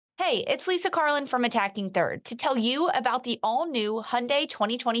Hey, it's Lisa Carlin from Attacking Third to tell you about the all-new Hyundai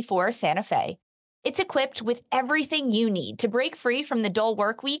 2024 Santa Fe. It's equipped with everything you need to break free from the dull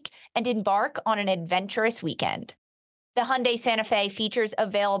work week and embark on an adventurous weekend. The Hyundai Santa Fe features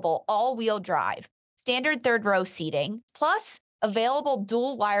available all-wheel drive, standard third-row seating, plus available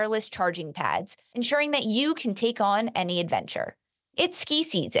dual wireless charging pads, ensuring that you can take on any adventure. It's ski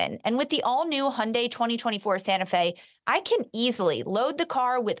season, and with the all-new Hyundai 2024 Santa Fe, I can easily load the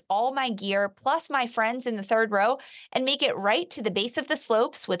car with all my gear plus my friends in the third row and make it right to the base of the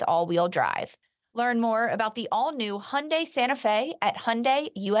slopes with all-wheel drive. Learn more about the all-new Hyundai Santa Fe at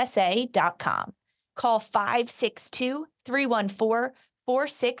HyundaiUSA.com. Call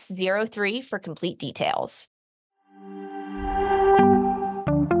 562-314-4603 for complete details.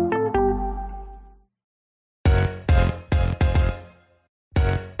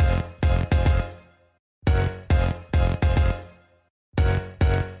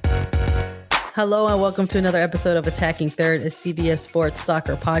 Hello and welcome to another episode of Attacking Third, a CBS Sports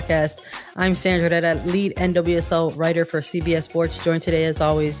soccer podcast. I'm Sandra Herrera, lead NWSL writer for CBS Sports, joined today as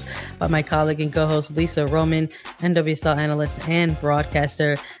always by my colleague and co-host Lisa Roman, NWSL analyst and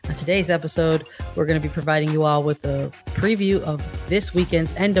broadcaster. On today's episode, we're going to be providing you all with a preview of this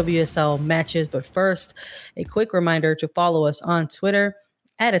weekend's NWSL matches. But first, a quick reminder to follow us on Twitter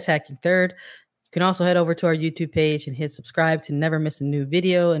at Attacking Third. You can also head over to our YouTube page and hit subscribe to never miss a new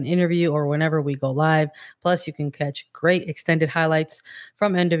video, an interview, or whenever we go live. Plus, you can catch great extended highlights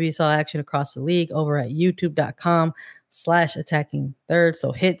from NWSL action across the league over at youtube.com/attacking third.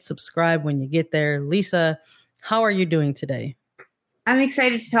 So hit subscribe when you get there. Lisa, how are you doing today? I'm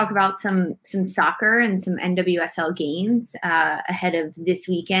excited to talk about some soccer and some NWSL games ahead of this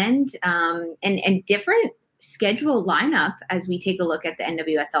weekend and different schedule lineup as we take a look at the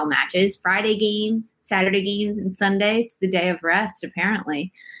NWSL matches. Friday games, Saturday games, and Sunday. It's the day of rest,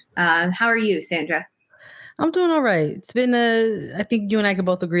 apparently. How are you, Sandra? I'm doing all right. It's been, I think you and I can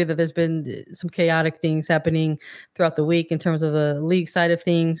both agree that there's been some chaotic things happening throughout the week in terms of the league side of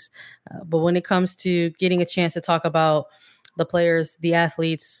things. But when it comes to getting a chance to talk about the players, the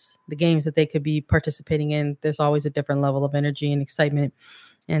athletes, the games that they could be participating in, there's always a different level of energy and excitement.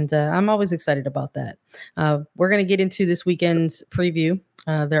 And I'm always excited about that. We're going to get into this weekend's preview.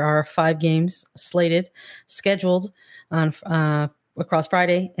 There are 5 games scheduled on across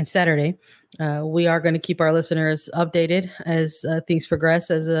Friday and Saturday. We are going to keep our listeners updated as things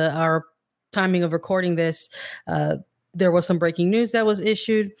progress. As our timing of recording this, there was some breaking news that was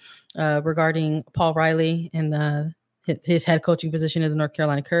issued regarding Paul Riley and his head coaching position in the North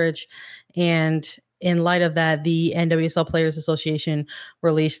Carolina Courage. And in light of that, the NWSL Players Association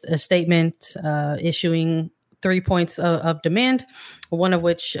released a statement issuing 3 points of demand, one of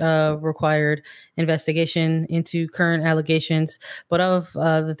which required investigation into current allegations. But of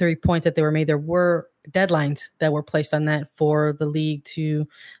the 3 points that they were made, there were deadlines that were placed on that for the league to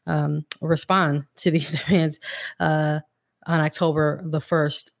respond to these demands on October the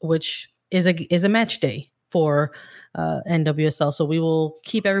 1st, which is a match day for NWSL. So we will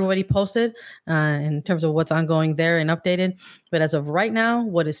keep everybody posted in terms of what's ongoing there and updated. But as of right now,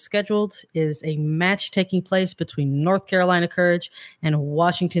 what is scheduled is a match taking place between North Carolina Courage and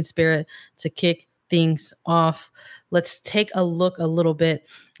Washington Spirit to kick things off. Let's take a look a little bit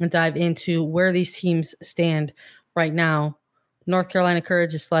and dive into where these teams stand right now. North Carolina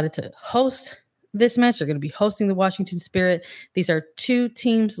Courage is slotted to host this match. They're going to be hosting the Washington Spirit. These are 2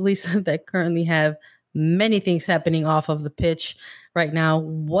 teams, Lisa, that currently have many things happening off of the pitch right now.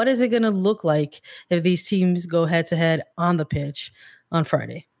 What is it going to look like if these teams go head to head on the pitch on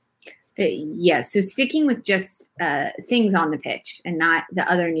Friday? Yeah, so sticking with just things on the pitch and not the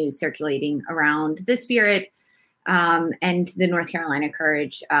other news circulating around the Spirit and the North Carolina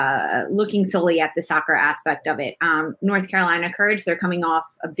Courage, looking solely at the soccer aspect of it. North Carolina Courage, they're coming off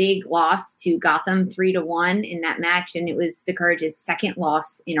a big loss to Gotham 3-1 in that match, and it was the Courage's second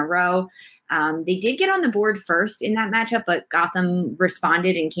loss in a row. They did get on the board first in that matchup, but Gotham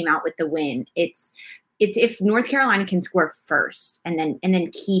responded and came out with the win. It's if North Carolina can score first and then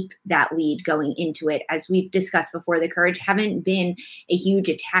keep that lead going into it. As we've discussed before, the Courage haven't been a huge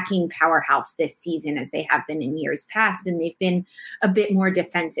attacking powerhouse this season as they have been in years past, and they've been a bit more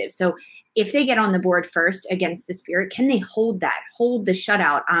defensive. So if they get on the board first against the Spirit, can they hold the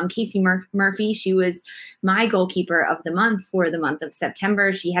shutout? Casey Murphy, she was my goalkeeper of the month for the month of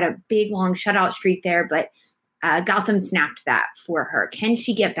September. She had a big, long shutout streak there, but Gotham snapped that for her. Can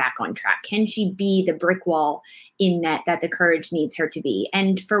she get back on track? Can she be the brick wall in net that the Courage needs her to be?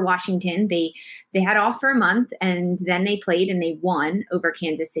 And for Washington, they had off for a month, and then they played and they won over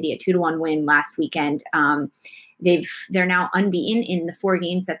Kansas City, a 2-1 win last weekend. They're now unbeaten in the 4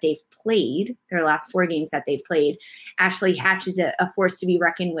 games that they've played, their last 4 games that they've played. Ashley Hatch is a force to be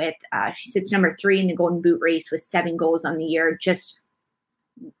reckoned with. She sits number 3 in the Golden Boot race with 7 goals on the year, just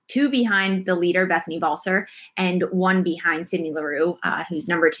 2 behind the leader, Bethany Balcer, and 1 behind Sydney Leroux, who's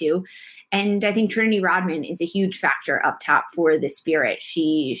number 2. And I think Trinity Rodman is a huge factor up top for the Spirit.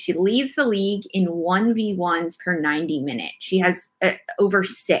 She leads the league in 1v1s per 90 minutes. She has over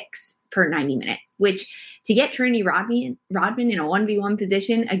 6 per 90 minutes, which to get Trinity Rodman in a 1v1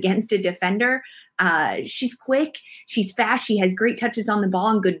 position against a defender, she's quick, she's fast, she has great touches on the ball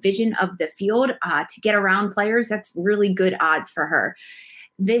and good vision of the field to get around players. That's really good odds for her.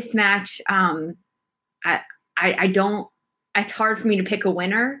 This match, I don't, it's hard for me to pick a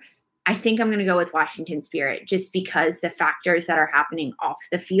winner. I think I'm going to go with Washington Spirit just because the factors that are happening off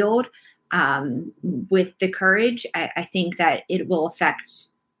the field with the Courage, I think that it will affect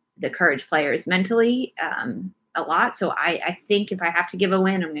the Courage players mentally a lot. So I think if I have to give a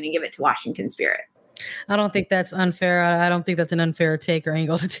win, I'm going to give it to Washington Spirit. I don't think that's unfair. I don't think that's an unfair take or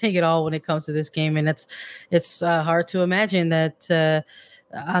angle to take at all when it comes to this game. And it's hard to imagine that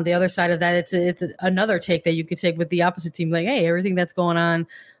on the other side of that, it's another take that you could take with the opposite team. Like, hey, everything that's going on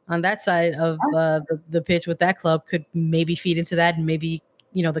that side of the pitch with that club could maybe feed into that, and maybe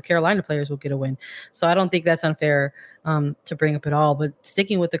the Carolina players will get a win. So I don't think that's unfair to bring up at all. But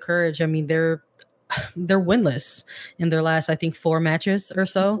sticking with the Courage, I mean, they're winless in their last, I think, 4 matches or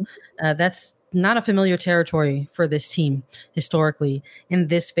so. That's not a familiar territory for this team historically in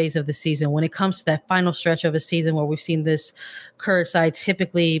this phase of the season. When it comes to that final stretch of a season where we've seen this Courage side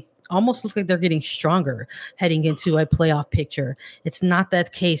typically almost looks like they're getting stronger heading into a playoff picture. It's not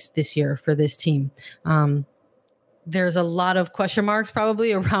that case this year for this team. There's a lot of question marks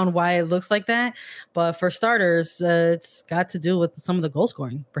probably around why it looks like that. But for starters, it's got to do with some of the goal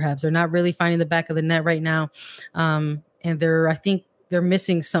scoring. Perhaps they're not really finding the back of the net right now. And I think they're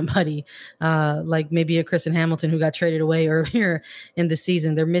missing somebody like maybe a Kristen Hamilton who got traded away earlier in the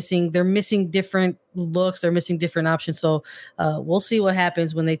season. They're missing different looks. They're missing different options. So we'll see what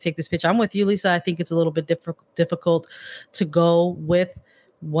happens when they take this pitch. I'm with you, Lisa. I think it's a little bit difficult to go with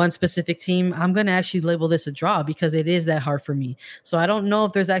one specific team. I'm going to actually label this a draw because it is that hard for me. So I don't know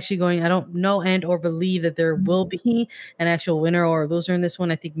if there's actually I don't know and or believe that there will be an actual winner or loser in this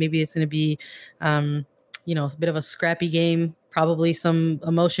one. I think maybe it's going to be, a bit of a scrappy game, probably some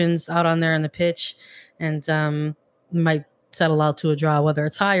emotions out on there on the pitch, and might settle out to a draw. Whether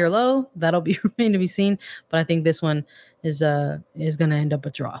it's high or low, that'll be remain to be seen. But I think this one is going to end up a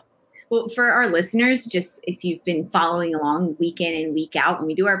draw. Well, for our listeners, just if you've been following along week in and week out, when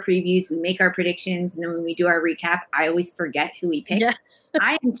we do our previews, we make our predictions, and then when we do our recap, I always forget who we pick. Yeah.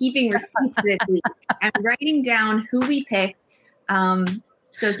 I am keeping receipts this week. I'm writing down who we pick.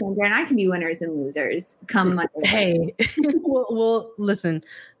 So Sandra and I can be winners and losers come Monday. Hey, well, listen,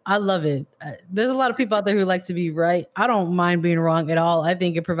 I love it. There's a lot of people out there who like to be right. I don't mind being wrong at all. I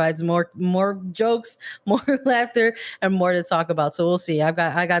think it provides more jokes, more laughter, and more to talk about. So we'll see. I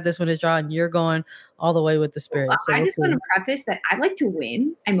got this one to draw, and you're going all the way with the Spirit. So I just want to preface that I like to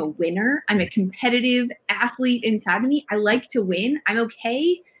win. I'm a winner. I'm a competitive athlete inside of me. I like to win. I'm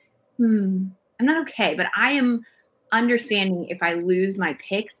okay. I'm not okay, but I am understanding if I lose my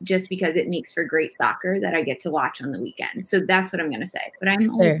picks just because it makes for great soccer that I get to watch on the weekend. So that's what I'm going to say. But I'm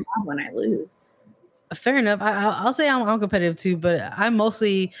only glad when I lose. Fair enough. I'll say I'm competitive too, but I'm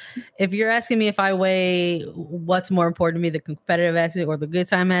mostly, if you're asking me if I weigh what's more important to me, the competitive aspect or the good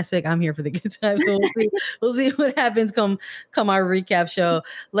time aspect, I'm here for the good time. So we'll see what happens come our recap show.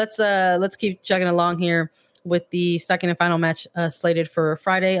 Let's keep chugging along here with the second and final match slated for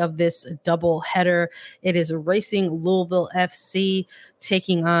Friday of this double header. It is Racing Louisville FC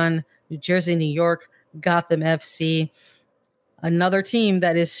taking on New Jersey, New York, Gotham FC. Another team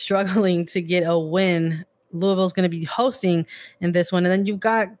that is struggling to get a win. Louisville's going to be hosting in this one. And then you've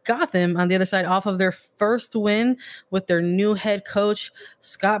got Gotham on the other side off of their first win with their new head coach,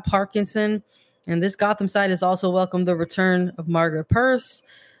 Scott Parkinson. And this Gotham side has also welcomed the return of Margaret Purse,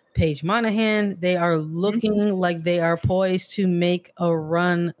 Paige Monahan. They are looking like they are poised to make a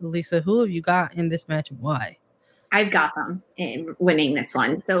run. Lisa, who have you got in this match and why? I've got them in winning this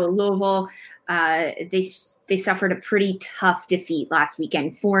one. So Louisville, they suffered a pretty tough defeat last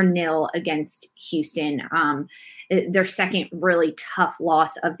weekend, 4-0 against Houston. Their second really tough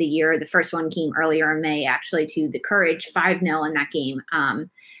loss of the year. The first one came earlier in May, actually, to the Courage, 5-0 in that game.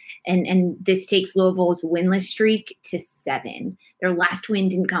 And this takes Louisville's winless streak to 7. Their last win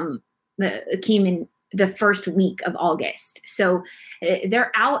came in the first week of August. So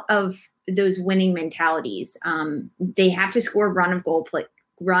they're out of those winning mentalities. They have to score run of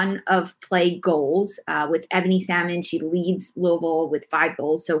run of play goals with Ebony Salmon. She leads Louisville with 5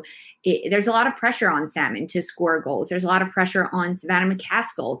 goals. So there's a lot of pressure on Salmon to score goals. There's a lot of pressure on Savannah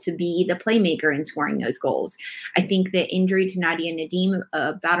McCaskill to be the playmaker in scoring those goals. I think the injury to Nadia Nadim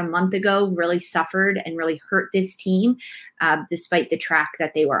about a month ago really suffered and really hurt this team, despite the track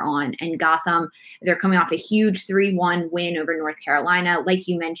that they were on. And Gotham, they're coming off a huge 3-1 win over North Carolina. Like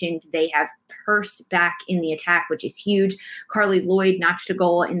you mentioned, they have Purse back in the attack, which is huge. Carly Lloyd notched a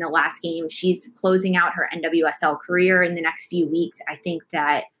goal in the last game. She's closing out her NWSL career in the next few weeks. I think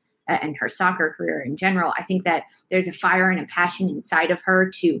that, and her soccer career in general, I think that there's a fire and a passion inside of her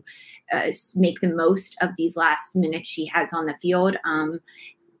to make the most of these last minutes she has on the field.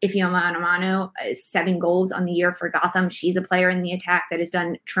 Ifeoma Onumonu, 7 goals on the year for Gotham. She's a player in the attack that has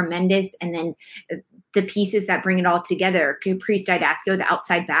done tremendous. And then the pieces that bring it all together, Caprice Didasco, the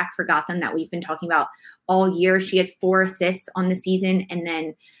outside back for Gotham that we've been talking about all year. She has 4 assists on the season. And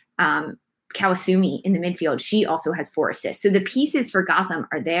then Kawasumi in the midfield, she also has 4 assists. So the pieces for Gotham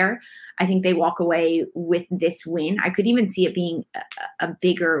are there. I think they walk away with this win. I could even see it being a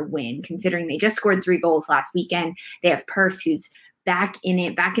bigger win, considering they just scored 3 goals last weekend. They have Purse, who's back in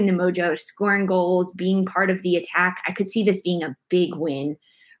it, back in the mojo, scoring goals, being part of the attack. I could see this being a big win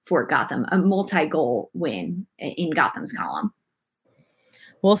for Gotham, a multi-goal win in Gotham's column.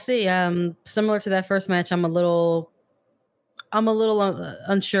 We'll see. Similar to that first match, I'm a little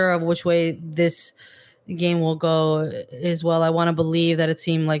unsure of which way this game will go as well. I want to believe that a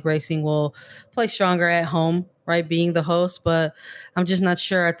team like Racing will play stronger at home, right, being the host, but I'm just not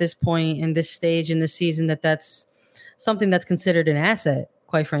sure at this point in this stage in the season that that's something that's considered an asset,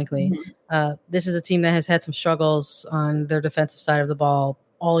 quite frankly. Mm-hmm. This is a team that has had some struggles on their defensive side of the ball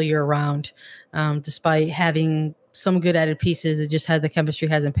all year round, despite having some good added pieces. It just had the chemistry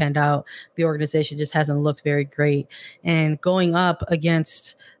hasn't panned out. The organization just hasn't looked very great. And going up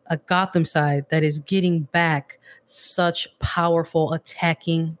against a Gotham side that is getting back such powerful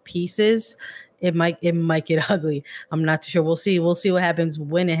attacking pieces, it might get ugly. I'm not too sure. We'll see what happens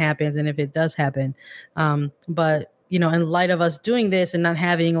when it happens and if it does happen. But in light of us doing this and not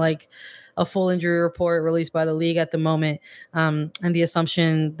having like a full injury report released by the league at the moment, and the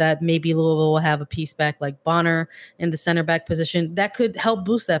assumption that maybe Louisville will have a piece back like Bonner in the center back position, that could help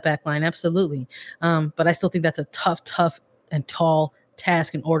boost that back line. Absolutely. But I still think that's a tough and tall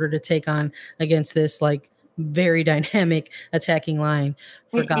task in order to take on against this like very dynamic attacking line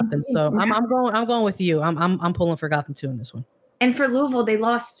for Gotham. So I'm going with you. I'm pulling for Gotham too in this one. And for Louisville, they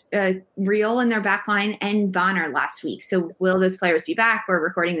lost Real in their back line and Bonner last week. So will those players be back? We're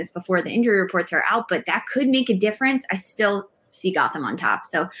recording this before the injury reports are out, but that could make a difference. I still see Gotham on top.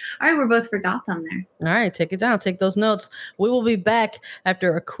 So, all right, we're both for Gotham there. All right, take it down. Take those notes. We will be back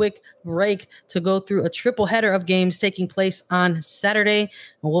after a quick break to go through a triple header of games taking place on Saturday.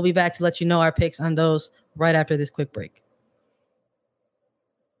 And we'll be back to let you know our picks on those right after this quick break.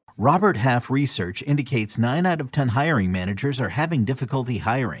 Robert Half research indicates 9 out of 10 hiring managers are having difficulty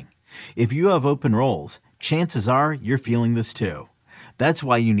hiring. If you have open roles, chances are you're feeling this too. That's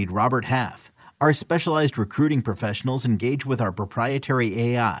why you need Robert Half. Our specialized recruiting professionals engage with our proprietary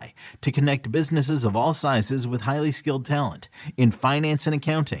AI to connect businesses of all sizes with highly skilled talent in finance and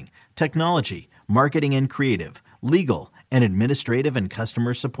accounting, technology, marketing and creative, legal, and administrative and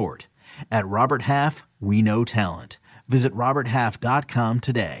customer support. At Robert Half, we know talent. Visit roberthalf.com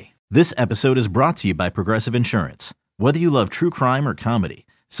today. This episode is brought to you by Progressive Insurance. Whether you love true crime or comedy,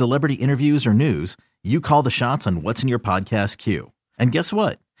 celebrity interviews or news, you call the shots on what's in your podcast queue. And guess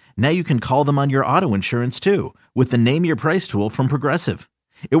what? Now you can call them on your auto insurance too with the Name Your Price tool from Progressive.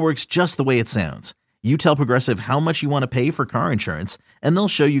 It works just the way it sounds. You tell Progressive how much you want to pay for car insurance, and they'll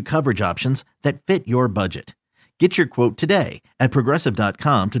show you coverage options that fit your budget. Get your quote today at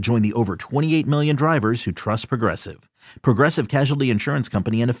Progressive.com to join the over 28 million drivers who trust Progressive. Progressive Casualty Insurance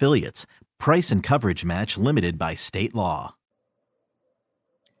Company and Affiliates. Price and coverage match limited by state law.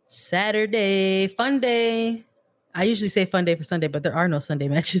 Saturday, fun day. I usually say fun day for Sunday, but there are no Sunday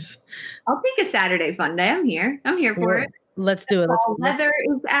matches. I'll take a Saturday fun day. I'm here for it. Let's do it. Weather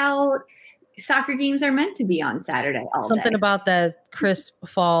is out. Soccer games are meant to be on Saturday all Something day. About that crisp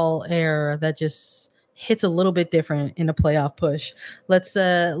fall air that just hits a little bit different in a playoff push. Let's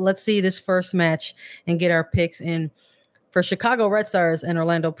see this first match and get our picks in. For Chicago Red Stars and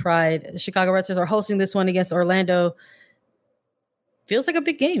Orlando Pride, Chicago Red Stars are hosting this one against Orlando. feels like a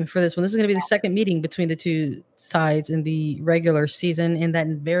big game for this one. This is going to be the second meeting between the two sides in the regular season in that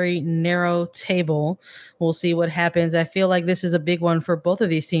very narrow table. We'll see what happens. I feel like this is a big one for both of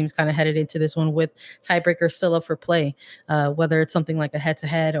these teams kind of headed into this one with tiebreakers still up for play, whether it's something like a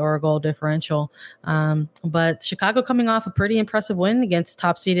head-to-head or a goal differential. But Chicago coming off a pretty impressive win against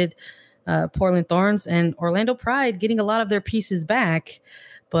top-seeded Portland Thorns, and Orlando Pride getting a lot of their pieces back,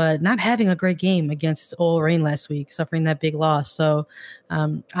 but not having a great game against OL Reign last week, suffering that big loss. So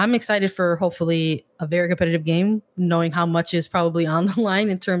I'm excited for hopefully a very competitive game, knowing how much is probably on the line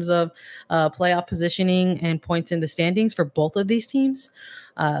in terms of playoff positioning and points in the standings for both of these teams.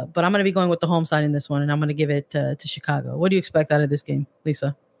 But I'm going to be going with the home side in this one, and I'm going to give it to Chicago. What do you expect out of this game,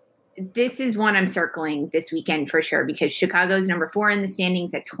 Lisa? This is one I'm circling this weekend for sure, because Chicago's number 4 in the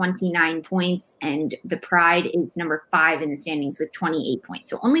standings at 29 points, and the Pride is number 5 in the standings with 28 points.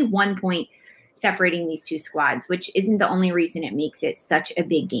 So only 1 point separating these two squads, which isn't the only reason it makes it such a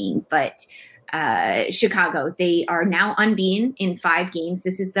big game. But Chicago, they are now unbeaten in 5 games.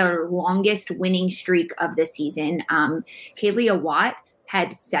 This is their longest winning streak of the season. Kaylia Watt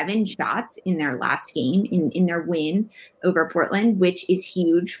had 7 shots in their last game in their win over Portland, which is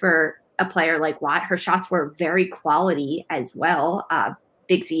huge for a player like Watt. Her shots were very quality as well.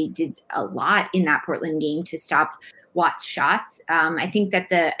 Bigsby did a lot in that Portland game to stop Watt's shots. I think that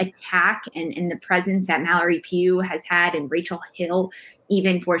the attack and the presence that Mallory Pugh has had, and Rachel Hill,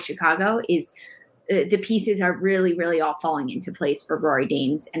 even for Chicago, is the pieces are really, really all falling into place for Rory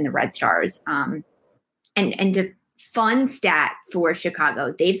Dames and the Red Stars. And to fun stat for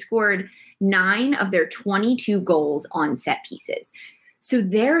Chicago, they've scored 9 of their 22 goals on set pieces. So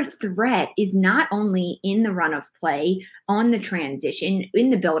their threat is not only in the run of play, on the transition,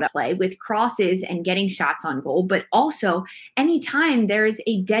 in the build-up play with crosses and getting shots on goal, but also anytime there's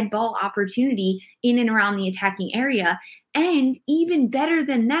a dead ball opportunity in and around the attacking area. And even better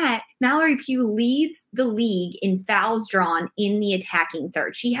than that, Mallory Pugh leads the league in fouls drawn in the attacking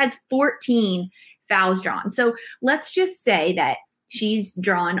third. She has 14 fouls drawn. So let's just say that she's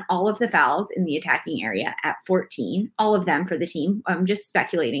drawn all of the fouls in the attacking area at 14, all of them for the team. I'm just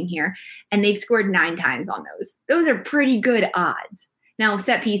speculating here. And they've scored 9 times on those. Those are pretty good odds. Now,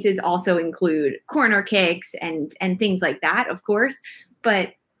 set pieces also include corner kicks and things like that, of course.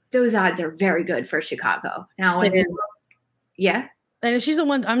 But those odds are very good for Chicago. Now, yeah. And if she's the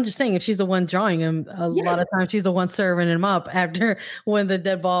one, I'm just saying, if she's the one drawing him, a lot of times she's the one serving him up after when the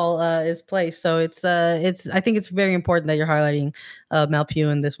dead ball is placed. So it's I think it's very important that you're highlighting Mal Pugh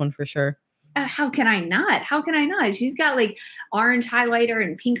in this one for sure. How can I not? How can I not? She's got like orange highlighter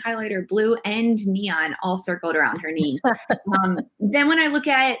and pink highlighter, blue and neon all circled around her name. Then when I look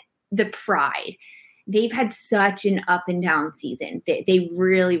at the Pride, they've had such an up and down season. They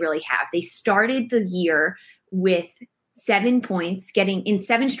really, really have. They started the year with 7 points, getting in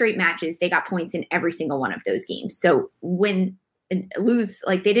 7 straight matches. They got points in every single one of those games. So when lose,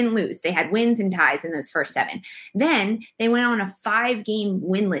 like they didn't lose, they had wins and ties in those first 7. Then they went on a 5-game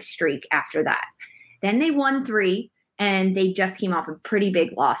winless streak after that. Then they won 3, and they just came off a pretty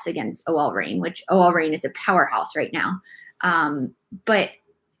big loss against OL Reign, which OL Reign is a powerhouse right now. But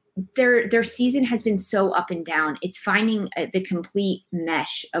their season has been so up and down. It's finding the complete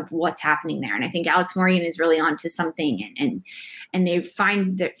mesh of what's happening there. And I think Alex Morgan is really onto something, and they're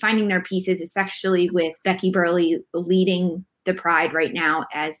finding their pieces, especially with Becky Burleigh leading the Pride right now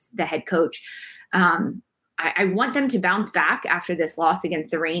as the head coach. I want them to bounce back after this loss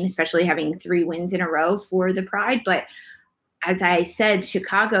against the Reign, especially having 3 wins in a row for the Pride. But as I said,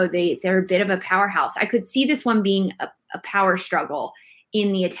 Chicago, they're a bit of a powerhouse. I could see this one being a power struggle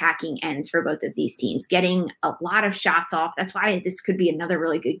in the attacking ends for both of these teams, getting a lot of shots off. That's why this could be another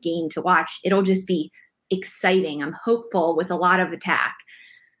really good game to watch. It'll just be exciting. I'm hopeful with a lot of attack.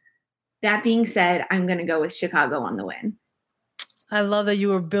 That being said, I'm going to go with Chicago on the win. I love that you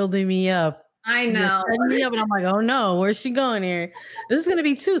were building me up. I know. Me up, and I'm like, oh no, where's she going here? This is going to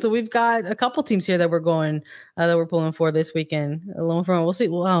be 2. So we've got a couple teams here that we're going, that we're pulling for this weekend. Alone from, we'll see.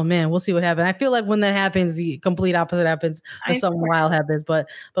 Well, oh man, we'll see what happens. I feel like when that happens, the complete opposite happens, or something wild happens. But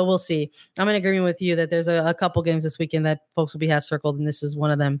we'll see. I'm in agreement with you that there's a couple games this weekend that folks will have circled, and this is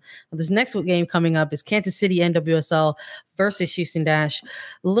one of them. This next game coming up is Kansas City NWSL versus Houston Dash. A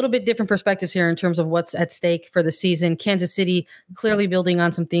little bit different perspectives here in terms of what's at stake for the season. Kansas City clearly building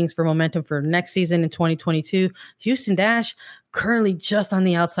on some things for momentum for next season in 2022. Houston Dash currently just on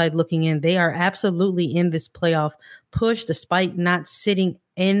the outside looking in. They are absolutely in this playoff push despite not sitting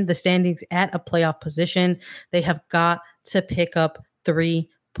in the standings at a playoff position. They have got to pick up 3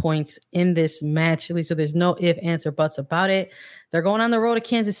 points in this match. At least so there's no if, ands, or buts about it. They're going on the road to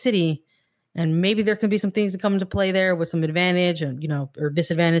Kansas City. And maybe there can be some things that come into play there with some advantage and, or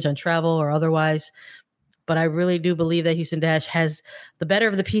disadvantage on travel or otherwise. But I really do believe that Houston Dash has the better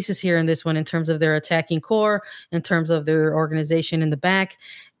of the pieces here in this one in terms of their attacking core, in terms of their organization in the back,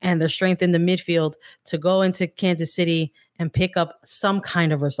 and their strength in the midfield to go into Kansas City and pick up some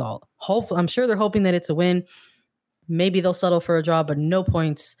kind of result. Hopefully, I'm sure they're hoping that it's a win. Maybe they'll settle for a draw, but no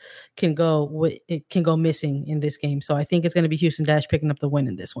points can go missing in this game. So I think it's going to be Houston Dash picking up the win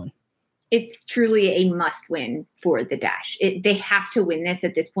in this one. It's truly a must win for the Dash. They have to win this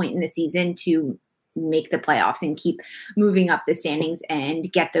at this point in the season to make the playoffs and keep moving up the standings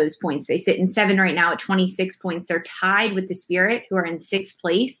and get those points. They sit in 7 right now at 26 points. They're tied with the Spirit, who are in 6th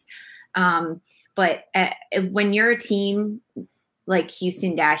place. But when you're a team like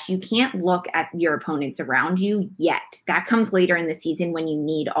Houston Dash, you can't look at your opponents around you yet. That comes later in the season when you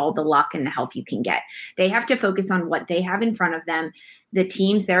need all the luck and the help you can get. They have to focus on what they have in front of them, the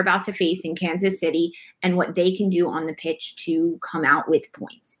teams they're about to face in Kansas City, and what they can do on the pitch to come out with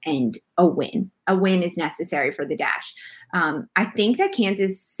points and a win. A win is necessary for the Dash. I think that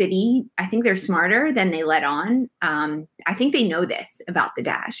Kansas City, I think they're smarter than they let on. I think they know this about the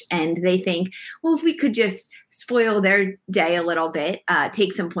Dash, and they think, well, if we could just spoil their day a little bit,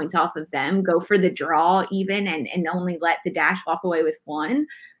 take some points off of them, go for the draw even, and only let the Dash walk away with 1.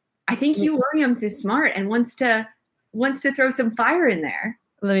 I think Hugh Williams is smart and wants to throw some fire in there.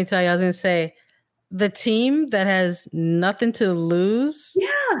 Let me tell you, I was going to say, the team that has nothing to lose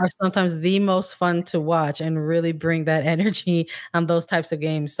are sometimes the most fun to watch and really bring that energy on those types of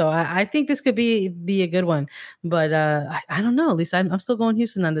games. So I think this could be a good one. But I don't know. At least I'm still going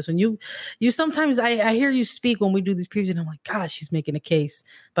Houston on this one. You sometimes I hear you speak when we do these previews, and I'm like, gosh, she's making a case.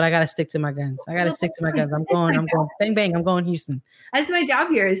 But I got to stick to my guns. I'm going bang, bang. I'm going Houston. That's my job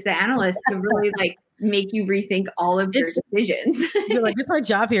here as the analyst, to really make you rethink all of your decisions. You're like, it's my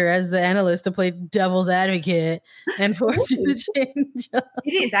job here as the analyst to play devil's advocate and force you to change.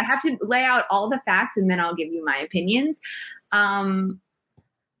 It is. I have to lay out all the facts and then I'll give you my opinions. As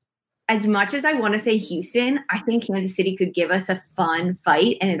much as I want to say Houston, I think Kansas City could give us a fun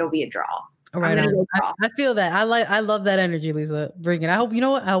fight and it'll be a draw. Right on. I feel that. I love that energy, Lisa. Bring it. I hope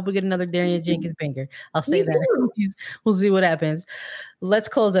we get another Darian Jenkins banger. I'll say that. We'll see what happens. Let's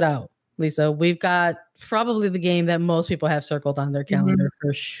close it out, Lisa. We've got probably the game that most people have circled on their calendar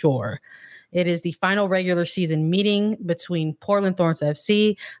for sure. It is the final regular season meeting between Portland Thorns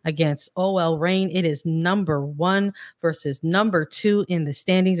FC against OL Reign. It is number 1 versus number 2 in the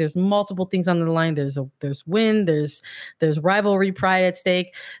standings. There's multiple things on the line. There's win. There's rivalry pride at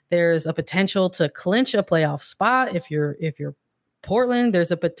stake. There's a potential to clinch a playoff spot if you're Portland.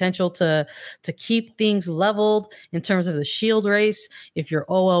 There's a potential to keep things leveled in terms of the shield race. If you're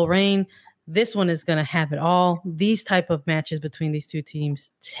OL Reign, this one is going to have it all. These type of matches between these two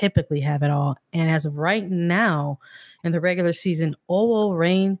teams typically have it all. And as of right now in the regular season, OL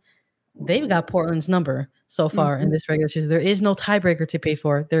Reign, they've got Portland's number so far in this regular season. There is no tiebreaker to pay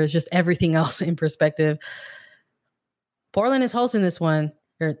for. There is just everything else in perspective. Portland is hosting this one.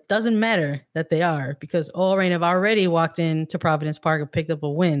 It doesn't matter that they are, because OL Reign have already walked into Providence Park and picked up a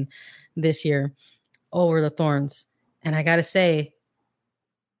win this year over the Thorns. And I got to say,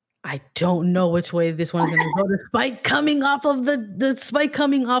 I don't know which way this one's going to go. Despite coming off of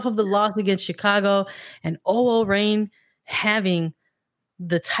the loss against Chicago, and OL Reign having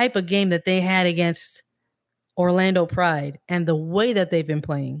the type of game that they had against Orlando Pride and the way that they've been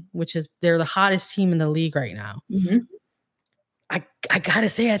playing, which is they're the hottest team in the league right now. I gotta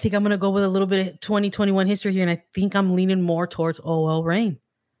say, I think I'm gonna go with a little bit of 2021 history here, and I think I'm leaning more towards OL Reign.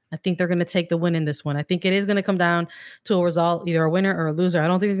 I think they're gonna take the win in this one. I think it is gonna come down to a result, either a winner or a loser. I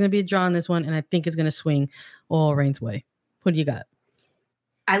don't think there's gonna be a draw in this one, and I think it's gonna swing OL Reign's way. What do you got?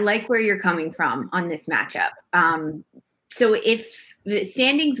 I like where you're coming from on this matchup. So if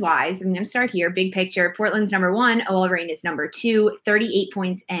standings wise, I'm going to start here. Big picture, Portland's number 1, OL Reign is number 2, 38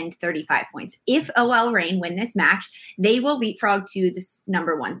 points and 35 points. If OL Reign win this match, they will leapfrog to this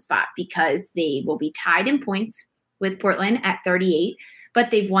number 1 spot because they will be tied in points with Portland at 38,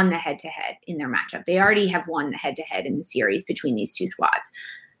 but they've won the head-to-head in their matchup. They already have won the head-to-head in the series between these two squads.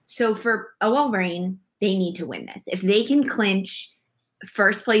 So for OL Reign, they need to win this. If they can clinch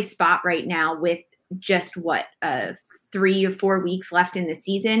first place spot right now with just 3 or 4 weeks left in the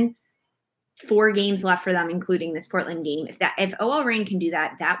season, 4 games left for them, including this Portland game. If OL Reign can do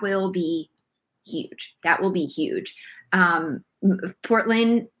that, that will be huge. That will be huge.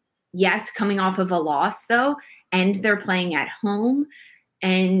 Portland, yes, coming off of a loss though, and they're playing at home,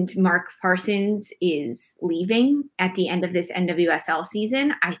 and Mark Parsons is leaving at the end of this NWSL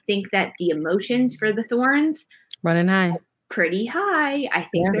season. I think that the emotions for the Thorns running high. pretty high. I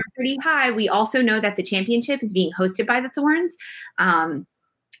think they're pretty high. We also know that the championship is being hosted by the Thorns.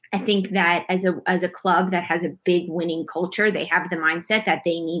 I think that as a club that has a big winning culture, they have the mindset that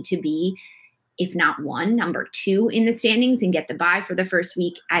they need to be, if not one, number 2 in the standings and get the bye for the first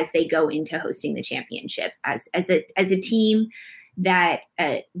week as they go into hosting the championship. As a team that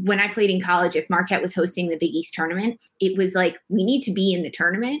when I played in college, if Marquette was hosting the Big East tournament, it was like, we need to be in the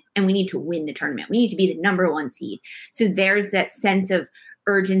tournament and we need to win the tournament. We need to be the number 1 seed. So there's that sense of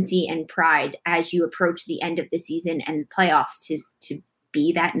urgency and pride as you approach the end of the season and playoffs to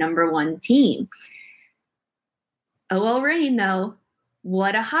be that number 1 team. OL Reign, though,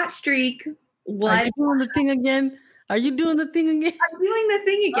 what a hot streak. Are you doing the thing again? I'm doing the thing again.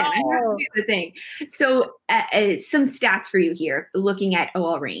 I have to do the thing. So some stats for you here, looking at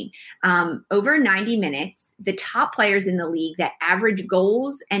OL Reign. Over 90 minutes, the top players in the league that average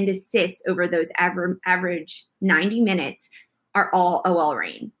goals and assists over those average 90 minutes are all OL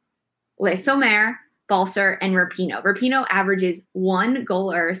Reign. Les Sommer, Balcer, and Rapinoe. Rapinoe averages 1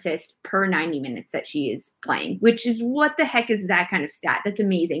 goal or assist per 90 minutes that she is playing, which is, what the heck is that kind of stat? That's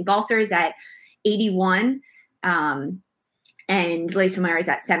amazing. Balcer is at 81, and Les Sommer is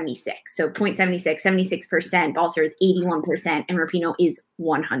at 76. So 0.76, 76%. Balcer is 81%, and Rapinoe is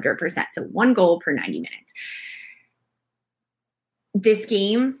 100%. So 1 goal per 90 minutes. This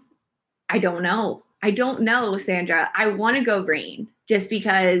game, I don't know, Sandra. I want to go Reign just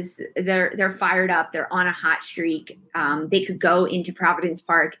because they're fired up. They're on a hot streak. They could go into Providence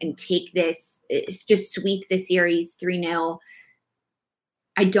Park and take this, just sweep the series 3-0.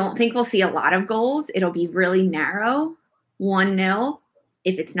 I don't think we'll see a lot of goals. It'll be really narrow, 1-0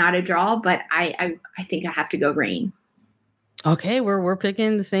 if it's not a draw. But I think I have to go Reign. Okay, we're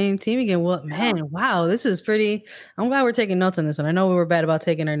picking the same team again. Well, man, wow, this is pretty. I'm glad we're taking notes on this one. I know we were bad about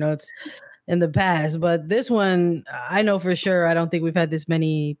taking our notes in the past, but this one, I know for sure. I don't think we've had this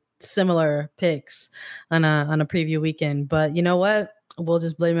many similar picks on a preview weekend. But you know what? We'll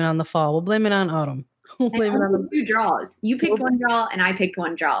just blame it on the fall. We'll blame it on autumn. We'll blame it on the 2 draws. You picked 1 draw, and I picked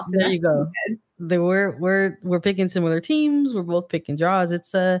 1 draw. So there you go. We're picking similar teams. We're both picking draws.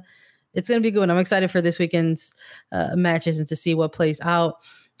 It's gonna be good. I'm excited for this weekend's matches and to see what plays out.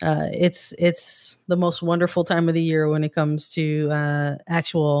 It's the most wonderful time of the year when it comes to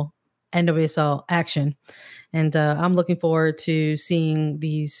actual NWSL action, and I'm looking forward to seeing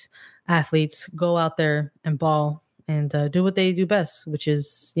these athletes go out there and ball and do what they do best, which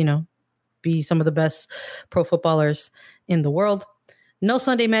is, be some of the best pro footballers in the world. No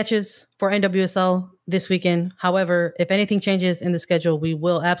Sunday matches for NWSL this weekend. However, if anything changes in the schedule, we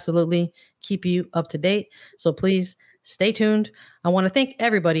will absolutely keep you up to date. So please stay tuned. I want to thank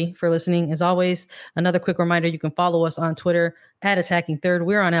everybody for listening. As always, another quick reminder, you can follow us on Twitter at Attacking Third.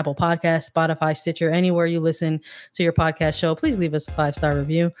 We're on Apple Podcasts, Spotify, Stitcher, anywhere you listen to your podcast show. Please leave us a 5-star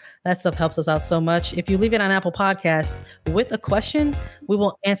review. That stuff helps us out so much. If you leave it on Apple Podcast with a question, we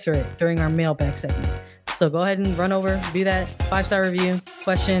will answer it during our mailbag segment. So go ahead and run over, do that 5-star review,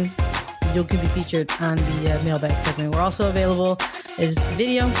 question. You can be featured on the mailbag segment. We're also available as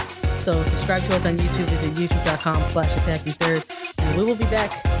video. So subscribe to us on YouTube. Visit youtube.com/Attacking Third. And we will be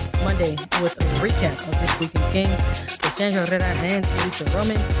back Monday with a recap of this weekend's games. For Sandra Herrera and Lisa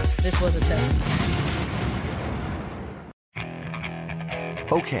Roman, this was Attacking.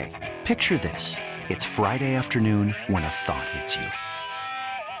 Okay, picture this. It's Friday afternoon when a thought hits you.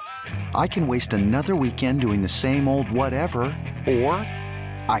 I can waste another weekend doing the same old whatever, or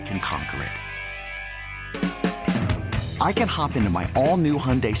I can conquer it. I can hop into my all-new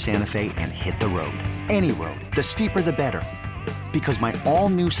Hyundai Santa Fe and hit the road. Any road. The steeper, the better. Because my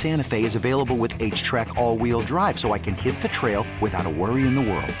all-new Santa Fe is available with H-Track all-wheel drive, so I can hit the trail without a worry in the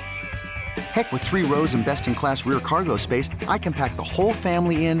world. Heck, with 3 rows and best-in-class rear cargo space, I can pack the whole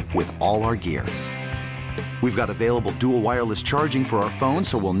family in with all our gear. We've got available dual wireless charging for our phones,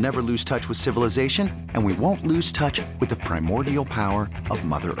 so we'll never lose touch with civilization, and we won't lose touch with the primordial power of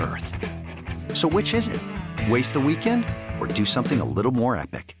Mother Earth. So which is it? Waste the weekend or do something a little more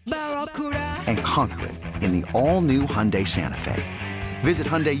epic? And conquer it in the all-new Hyundai Santa Fe. Visit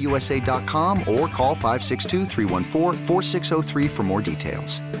HyundaiUSA.com or call 562-314-4603 for more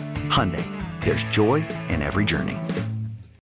details. Hyundai, there's joy in every journey.